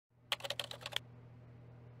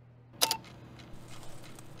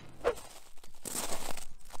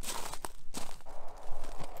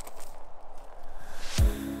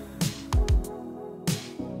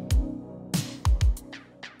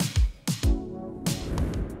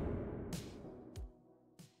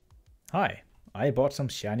Hi, I bought some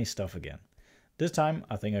shiny stuff again. This time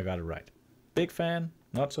I think I got it right. Big fan,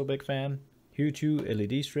 not so big fan, Hue 2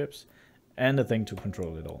 LED strips, and a thing to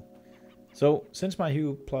control it all. So, since my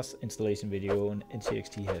Hue Plus installation video,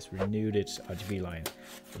 NZXT has renewed its RGB line.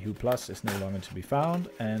 The Hue Plus is no longer to be found,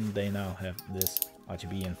 and they now have this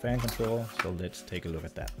RGB and fan controller, so let's take a look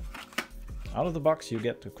at that. Out of the box you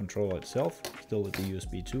get the controller itself, still with the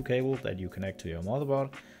USB 2 cable that you connect to your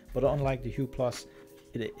motherboard, but unlike the Hue Plus,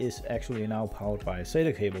 it is actually now powered by a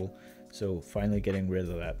SATA cable, so finally getting rid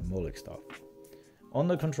of that Molex stuff. On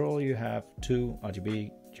the controller you have two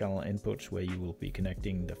RGB channel inputs where you will be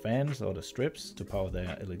connecting the fans or the strips to power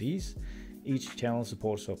their LEDs. Each channel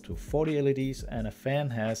supports up to 40 LEDs and a fan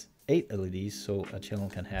has 8 LEDs, so a channel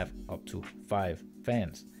can have up to 5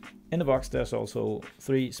 fans. In the box there's also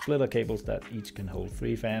 3 splitter cables that each can hold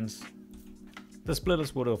 3 fans. The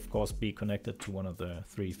splitters would of course be connected to one of the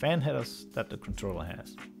 3 fan headers that the controller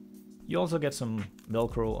has. You also get some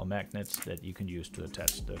Velcro or magnets that you can use to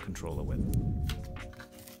attach the controller with.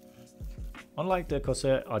 Unlike the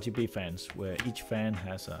Corsair RGB fans, where each fan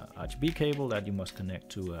has a RGB cable that you must connect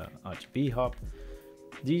to a RGB hub,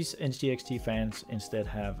 these NZXT fans instead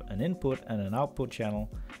have an input and an output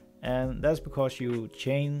channel, and that's because you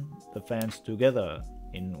chain the fans together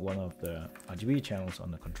in one of the RGB channels on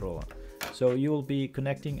the controller. So you will be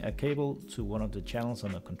connecting a cable to one of the channels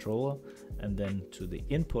on the controller and then to the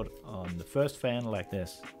input on the first fan like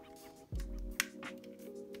this.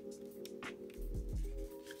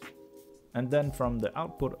 And then from the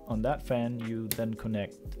output on that fan you then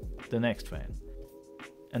connect the next fan.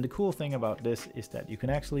 And the cool thing about this is that you can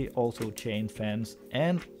actually also chain fans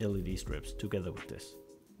and LED strips together with this.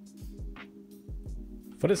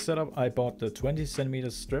 For this setup I bought the 20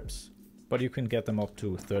 cm strips, but you can get them up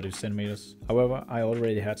to 30 cm. However, I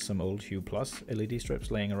already had some old Hue Plus LED strips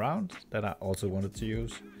laying around that I also wanted to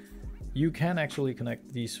use. You can actually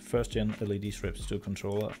connect these first gen LED strips to a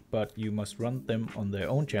controller, but you must run them on their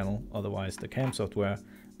own channel, otherwise the CAM software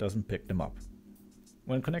doesn't pick them up.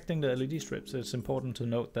 When connecting the LED strips, it's important to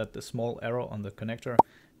note that the small arrow on the connector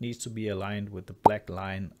needs to be aligned with the black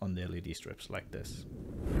line on the LED strips like this.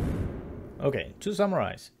 Okay, to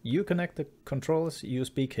summarize, you connect the controller's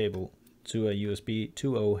USB cable to a USB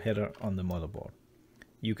 2.0 header on the motherboard.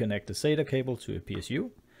 You connect the SATA cable to a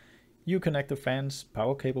PSU. You connect the fan's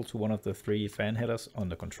power cable to one of the 3 fan headers on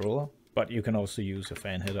the controller, but you can also use a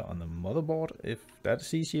fan header on the motherboard if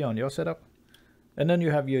that's easier on your setup. And then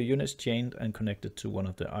you have your units chained and connected to one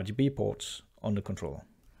of the RGB ports on the controller.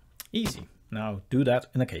 Easy. Now do that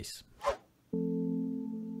in a case.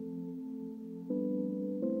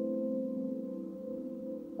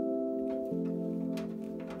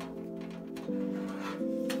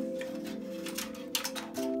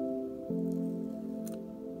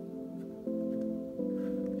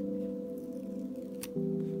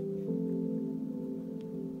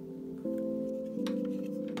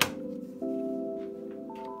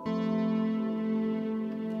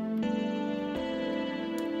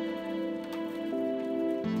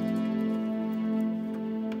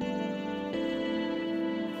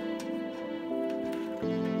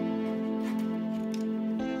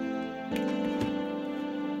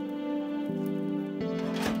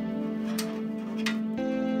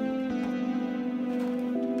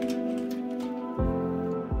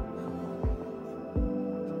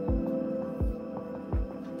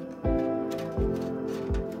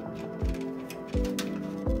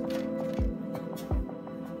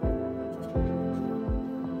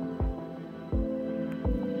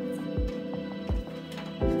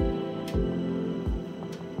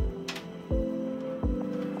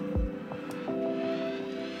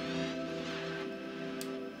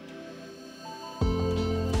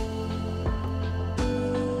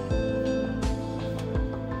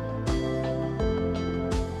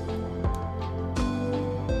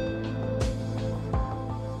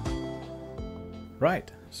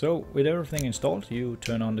 Right, so with everything installed, you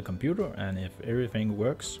turn on the computer, and if everything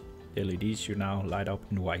works, the LEDs should now light up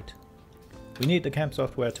in white. We need the CAM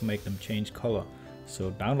software to make them change color,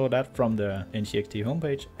 so download that from the NZXT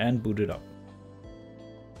homepage and boot it up.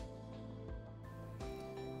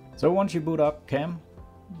 So once you boot up CAM,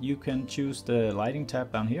 you can choose the lighting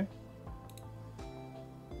tab down here.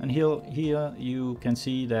 And here you can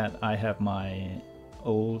see that I have my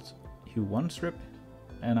old Hue 1 strip,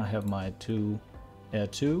 and I have my 2 Air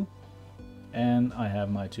 2, and I have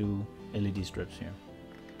my 2 LED strips here.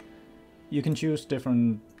 You can choose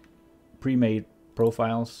different pre-made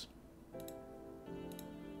profiles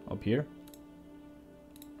up here,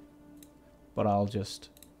 but I'll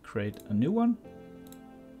just create a new one.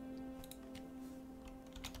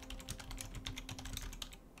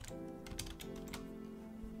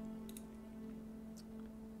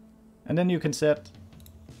 And then you can set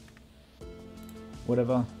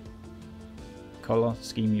whatever color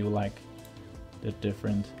scheme you like the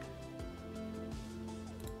different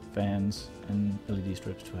fans and LED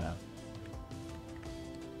strips to have.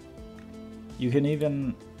 You can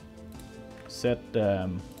even set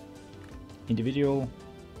individual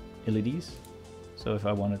LEDs. So if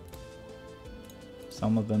I wanted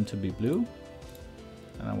some of them to be blue,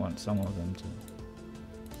 and I want some of them to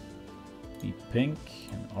be pink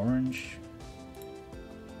and orange,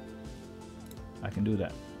 I can do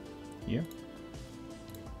that here.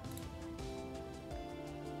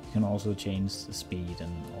 You can also change the speed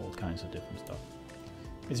and all kinds of different stuff.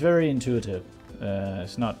 It's very intuitive.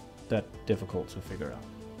 It's not that difficult to figure out.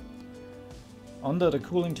 Under the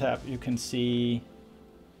cooling tab, you can see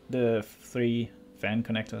the 3 fan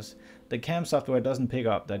connectors. The cam software doesn't pick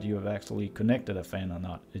up that you have actually connected a fan or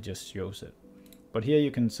not. It just shows it. But here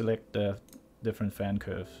you can select the different fan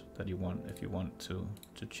curves that you want if you want to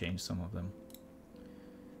change some of them.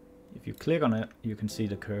 If you click on it, you can see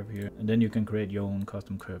the curve here, and then you can create your own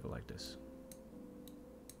custom curve like this.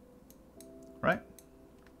 Right?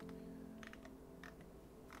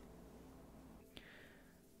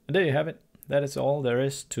 And there you have it. That is all there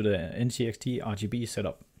is to the NZXT RGB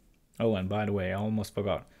setup. Oh, and by the way, I almost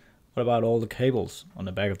forgot. What about all the cables on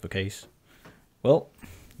the back of the case? Well,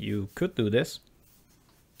 you could do this.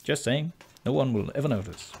 Just saying. No one will ever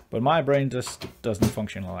notice. But my brain just doesn't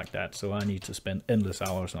function like that, so I need to spend endless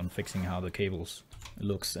hours on fixing how the cables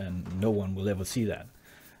looks, and no one will ever see that.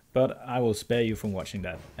 But I will spare you from watching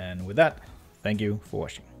that. And with that, thank you for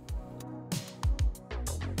watching.